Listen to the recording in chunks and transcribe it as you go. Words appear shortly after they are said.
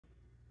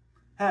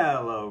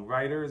Hello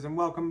writers, and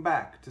welcome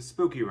back to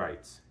Spooky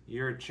Writes,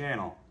 your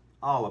channel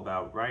all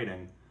about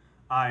writing.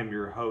 I'm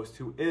your host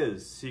who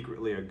is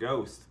secretly a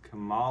ghost,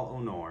 Kamal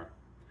Onor.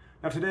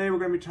 Now today we're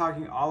going to be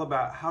talking all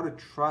about how to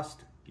trust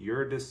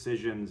your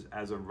decisions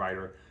as a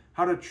writer,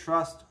 how to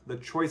trust the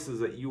choices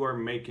that you are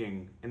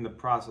making in the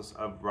process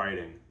of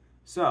writing.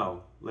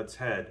 So let's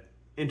head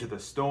into the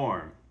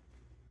storm.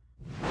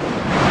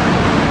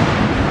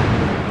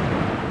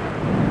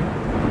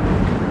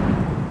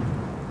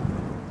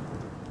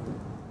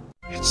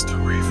 It's the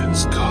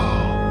raven's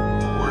call,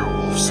 the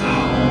werewolf's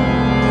howl,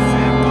 the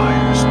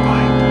vampire's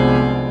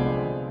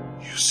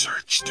bite. You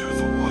search through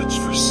the woods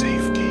for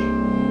safety,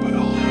 but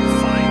all you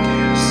find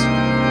is...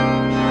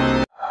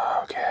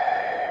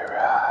 Okay,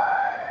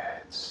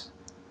 Writes.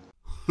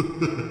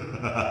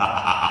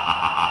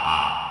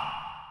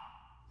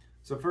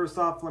 So first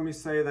off, let me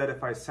say that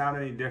if I sound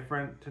any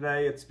different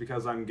today, it's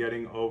because I'm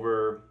getting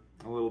over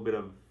a little bit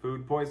of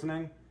food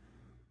poisoning.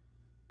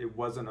 It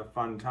wasn't a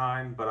fun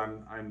time, but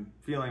I'm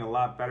feeling a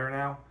lot better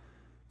now.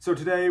 So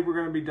today we're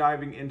going to be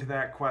diving into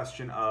that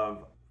question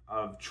of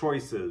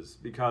choices,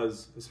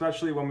 because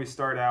especially when we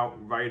start out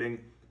writing,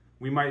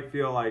 we might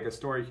feel like a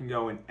story can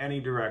go in any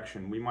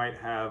direction. We might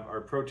have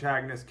our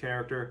protagonist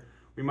character,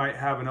 we might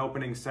have an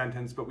opening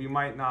sentence, but we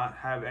might not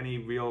have any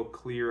real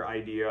clear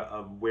idea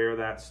of where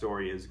that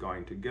story is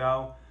going to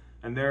go.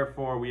 And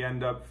therefore we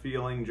end up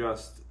feeling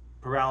just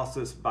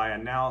paralysis by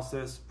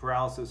analysis,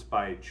 paralysis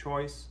by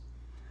choice.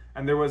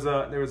 And there was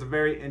a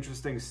very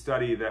interesting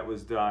study that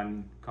was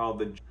done called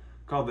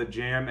the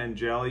Jam and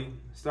Jelly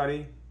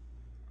study,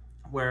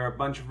 where a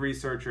bunch of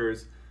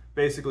researchers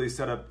basically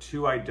set up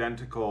two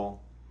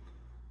identical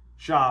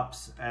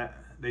shops.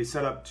 They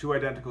set up two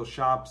identical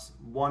shops.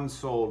 One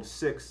sold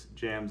 6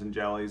 jams and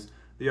jellies.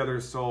 The other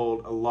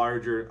sold a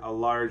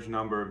large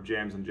number of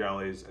jams and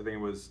jellies. I think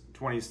it was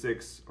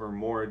 26 or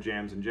more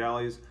jams and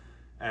jellies.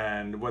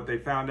 And what they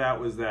found out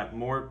was that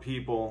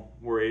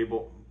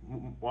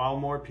while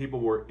more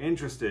people were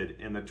interested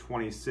in the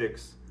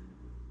 26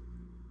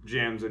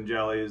 jams and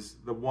jellies,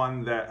 the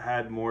one that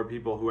had more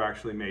people who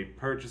actually made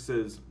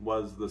purchases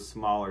was the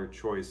smaller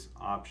choice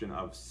option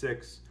of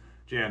 6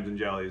 jams and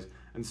jellies.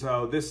 And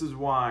so this is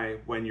why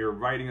when you're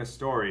writing a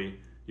story,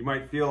 you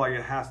might feel like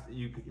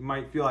you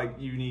might feel like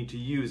you need to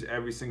use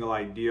every single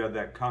idea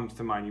that comes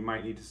to mind. You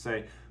might need to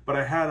say, but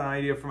I had an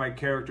idea for my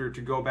character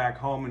to go back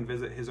home and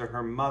visit his or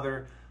her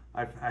mother.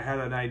 I had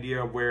an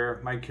idea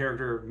where my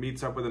character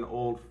meets up with an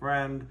old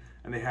friend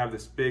and they have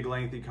this big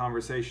lengthy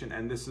conversation,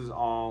 and these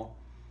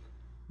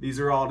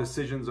are all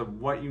decisions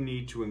of what you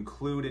need to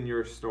include in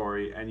your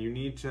story, and you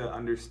need to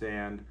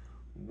understand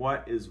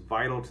what is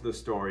vital to the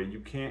story.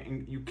 You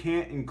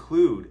can't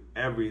include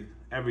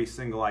every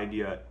single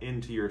idea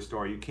into your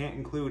story. You can't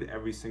include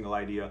every single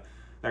idea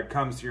that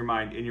comes to your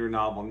mind in your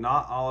novel.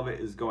 Not all of it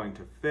is going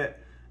to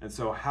fit. And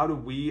so how do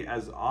we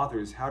as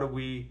authors,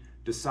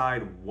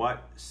 decide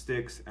what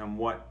sticks and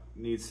what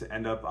needs to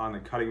end up on the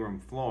cutting room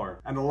floor?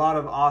 And a lot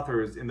of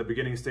authors in the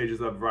beginning stages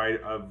of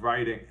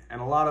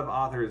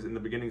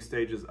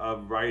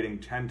writing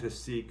tend to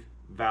seek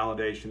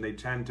validation. They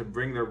tend to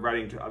bring their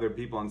writing to other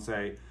people and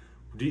say,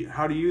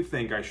 how do you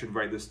think I should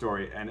write this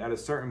story? And at a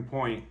certain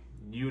point,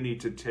 you need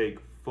to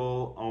take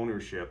full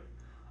ownership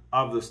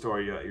of the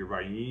story that you're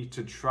writing. You need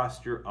to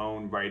trust your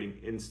own writing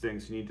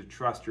instincts. You need to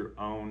trust your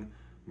own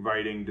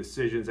writing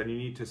decisions, and you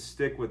need to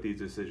stick with these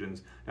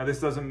decisions. Now, this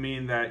doesn't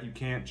mean that you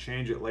can't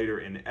change it later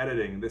in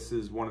editing. This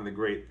is one of the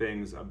great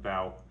things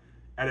about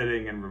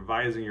editing and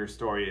revising your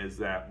story, is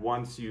that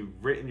once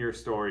you've written your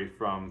story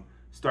from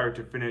start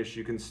to finish,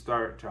 you can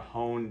start to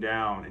hone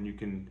down, and you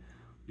can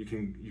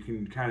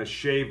kind of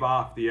shave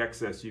off the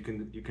excess. You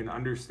can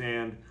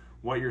understand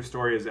what your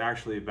story is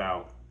actually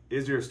about.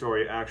 Is your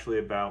story actually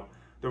about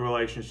the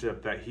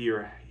relationship that he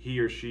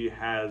or she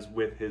has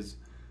with his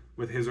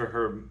or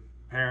her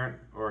parent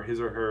or his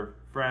or her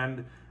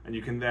friend? And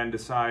you can then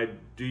decide,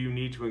 do you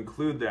need to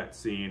include that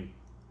scene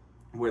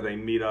where they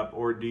meet up,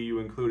 or do you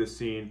include a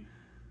scene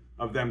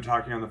of them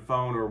talking on the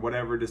phone, or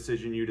whatever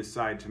decision you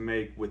decide to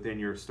make within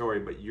your story.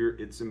 But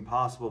it's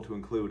impossible to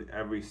include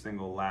every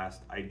single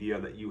last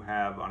idea that you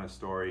have on a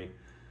story.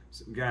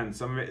 So again,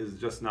 some of it is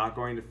just not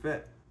going to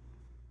fit.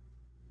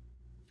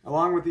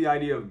 Along with the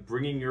idea of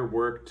bringing your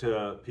work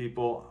to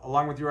people,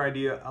 along with the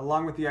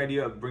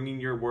idea of bringing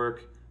your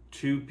work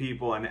to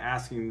people and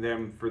asking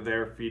them for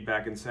their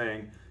feedback and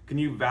saying, can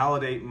you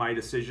validate my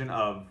decision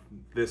of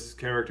this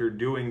character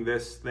doing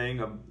this thing,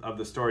 of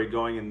the story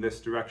going in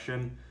this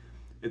direction?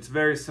 It's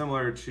very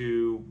similar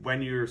to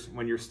when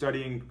you're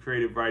studying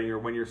creative writing, or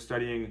when you're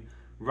studying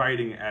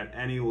writing at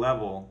any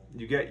level.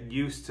 You get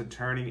used to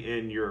turning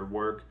in your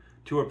work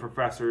to a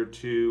professor,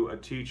 to a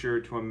teacher,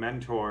 to a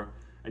mentor,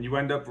 and you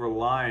end up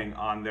relying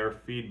on their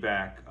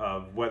feedback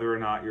of whether or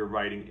not your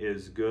writing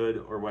is good,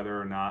 or whether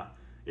or not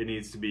it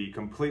needs to be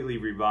completely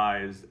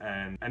revised.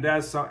 And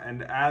as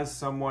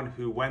someone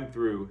who went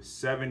through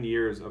 7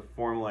 years of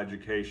formal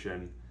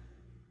education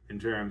in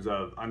terms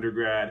of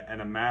undergrad and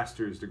a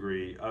master's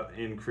degree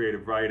in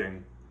creative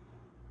writing,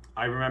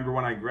 I remember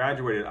when I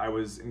graduated, I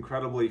was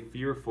incredibly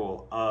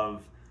fearful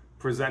of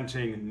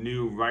presenting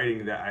new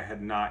writing that I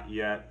had not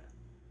yet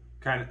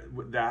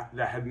that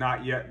had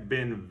not yet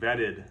been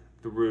vetted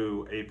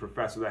through a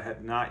professor, that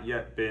had not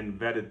yet been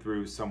vetted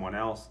through someone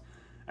else.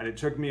 And it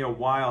took me a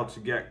while to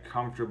get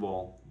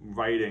comfortable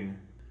writing.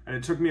 And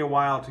it took me a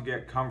while to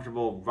get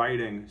comfortable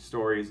writing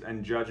stories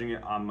and judging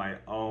it on my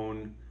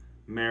own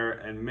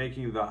merit and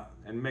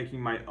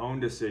making my own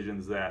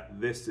decisions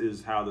that this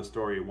is how the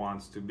story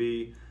wants to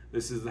be.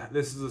 This is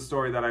the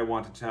story that I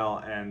want to tell,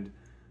 and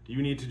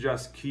you need to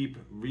just keep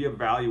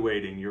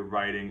reevaluating your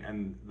writing.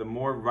 And the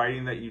more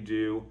writing that you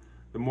do,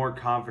 the more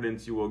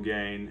confidence you will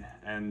gain,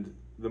 and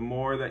the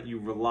more that you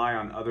rely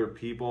on other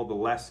people, the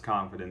less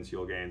confidence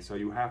you'll gain. So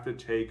you have to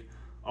take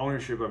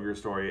ownership of your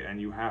story, and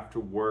you have to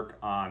work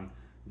on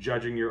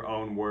judging your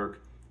own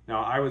work.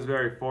 Now, I was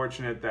very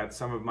fortunate that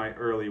some of my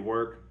early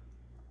work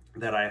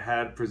that I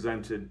had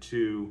presented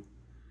to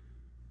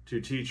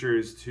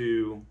teachers,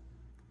 to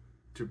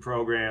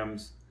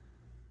programs,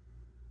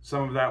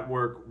 some of that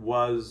work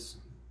was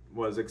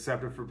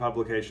accepted for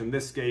publication.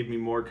 This gave me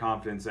more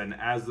confidence, and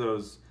as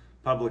those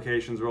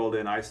publications rolled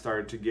in, I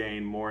started to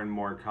gain more and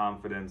more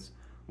confidence.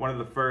 One of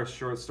the first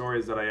short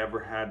stories that I ever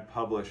had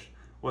published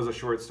was a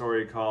short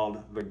story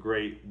called The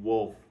Great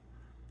Wolf,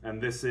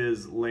 and this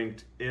is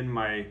linked in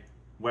my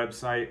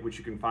website, which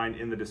you can find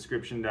in the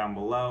description down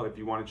below. If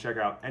you want to check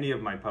out any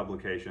of my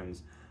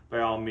publications, by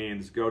all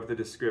means, go to the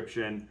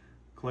description,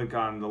 click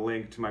on the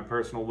link to my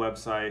personal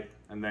website,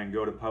 and then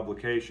go to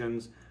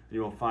publications, and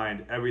you will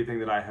find everything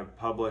that I have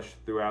published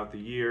throughout the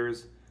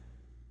years.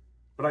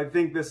 But I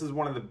think this is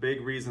one of the big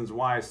reasons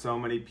why so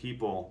many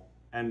people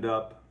end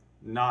up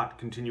not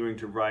continuing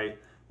to write,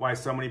 why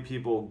so many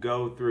people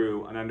go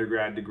through an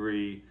undergrad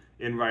degree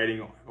in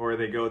writing, or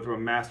they go through a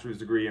master's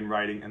degree in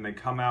writing, and they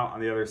come out on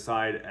the other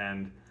side,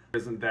 and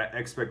there isn't that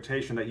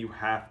expectation that you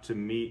have to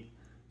meet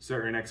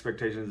certain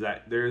expectations,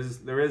 that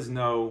there's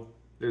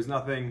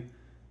nothing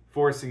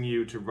forcing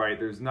you to write.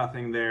 There's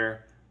nothing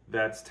there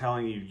that's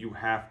telling you you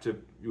have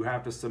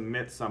to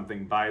submit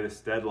something by this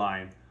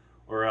deadline,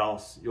 or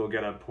else you'll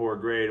get a poor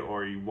grade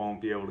or you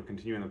won't be able to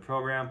continue in the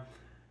program.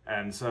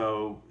 And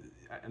so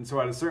at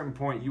a certain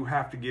point, you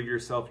have to give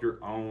yourself your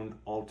own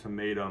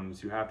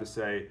ultimatums. You have to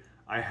say,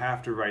 I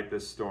have to write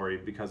this story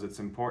because it's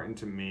important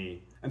to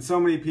me. And so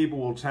many people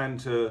will tend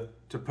to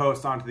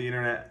post onto the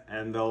internet,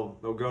 and they'll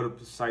go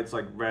to sites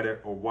like Reddit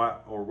or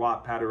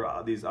Wattpad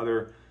or these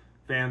other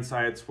fan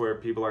sites where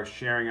people are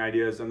sharing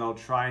ideas, and they'll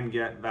try and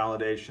get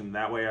validation.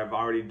 That way, I've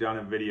already done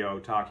a video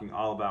talking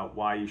all about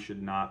why you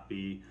should not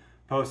be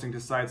posting to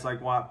sites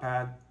like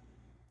Wattpad.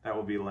 That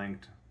will be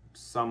linked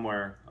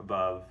somewhere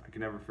above. I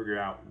can never figure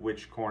out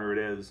which corner it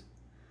is.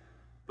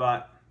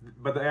 But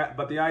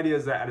the idea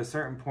is that at a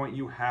certain point,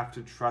 you have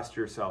to trust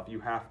yourself.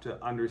 You have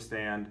to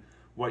understand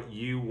what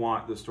you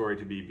want the story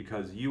to be,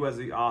 because you as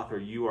the author,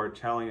 you are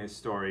telling a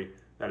story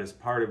that is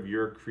part of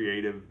your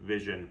creative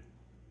vision.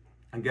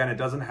 Again, it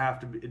does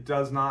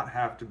not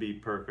have to be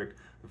perfect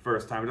the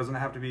first time. It doesn't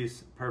have to be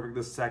perfect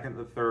the second,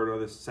 the third, or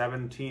the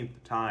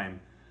 17th time.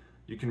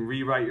 You can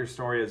rewrite your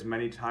story as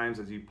many times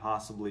as you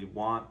possibly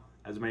want,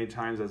 as many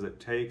times as it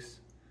takes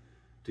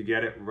to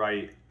get it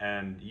right,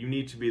 and you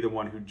need to be the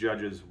one who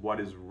judges what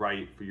is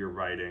right for your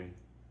writing.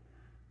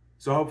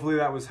 So hopefully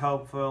that was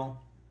helpful,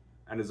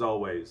 and as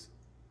always,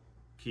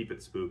 keep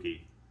it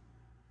spooky.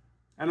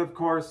 And of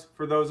course,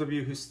 for those of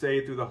you who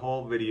stayed through the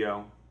whole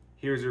video,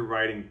 here's your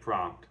writing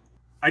prompt.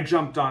 I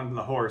jumped on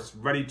the horse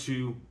ready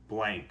to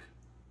blank.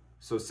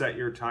 So set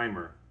your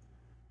timer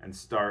and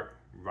start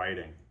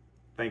writing.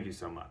 Thank you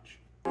so much.